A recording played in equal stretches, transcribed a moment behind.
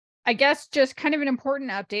I guess just kind of an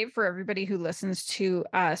important update for everybody who listens to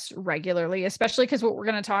us regularly, especially because what we're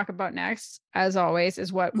going to talk about next, as always,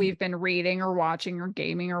 is what we've been reading or watching or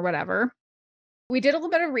gaming or whatever. We did a little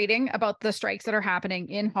bit of reading about the strikes that are happening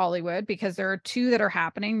in Hollywood because there are two that are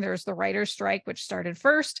happening. There's the writer's strike, which started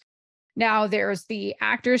first. Now there's the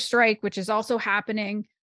actors' strike, which is also happening.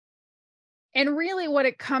 And really what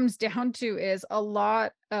it comes down to is a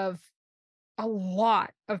lot of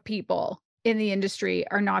people in the industry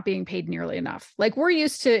are not being paid nearly enough. Like we're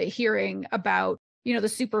used to hearing about, the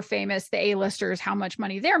super famous, the A-listers, how much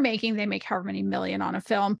money they're making. They make however many million on a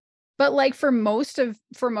film. But like for most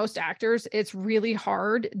actors, it's really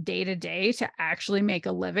hard day to day to actually make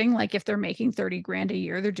a living. Like if they're making 30 grand a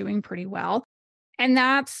year, they're doing pretty well. And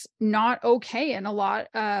that's not okay. And a lot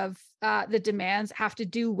of the demands have to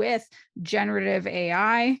do with generative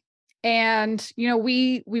AI. And,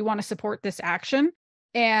 we want to support this action.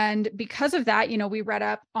 And because of that, we read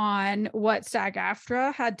up on what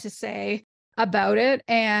SAG-AFTRA had to say about it.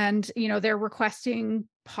 And, they're requesting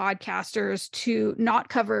podcasters to not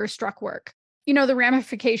cover struck work. The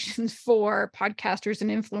ramifications for podcasters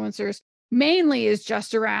and influencers mainly is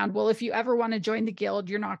just around, well, if you ever want to join the guild,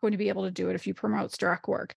 you're not going to be able to do it if you promote struck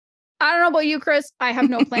work. I don't know about you, Chris. I have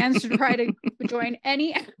no plans to try to join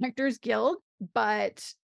any actors guild, but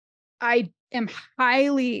I am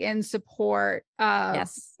highly in support of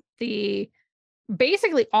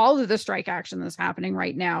basically all of the strike action that's happening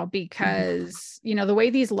right now, because, the way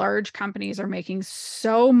these large companies are making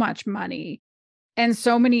so much money and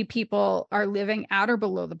so many people are living at or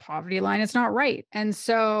below the poverty line, it's not right. And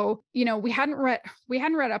so, we hadn't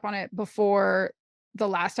read up on it before the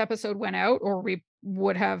last episode went out, or we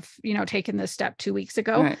would have, taken this step 2 weeks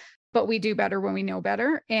ago. Right. But we do better when we know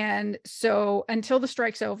better. And so until the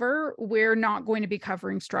strike's over, we're not going to be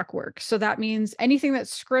covering struck work. So that means anything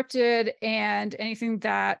that's scripted and anything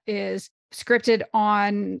that is scripted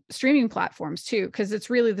on streaming platforms too, because it's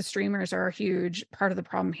really the streamers are a huge part of the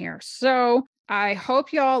problem here. So I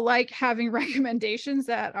hope y'all like having recommendations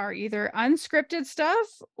that are either unscripted stuff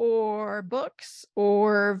or books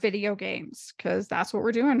or video games, because that's what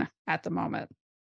we're doing at the moment.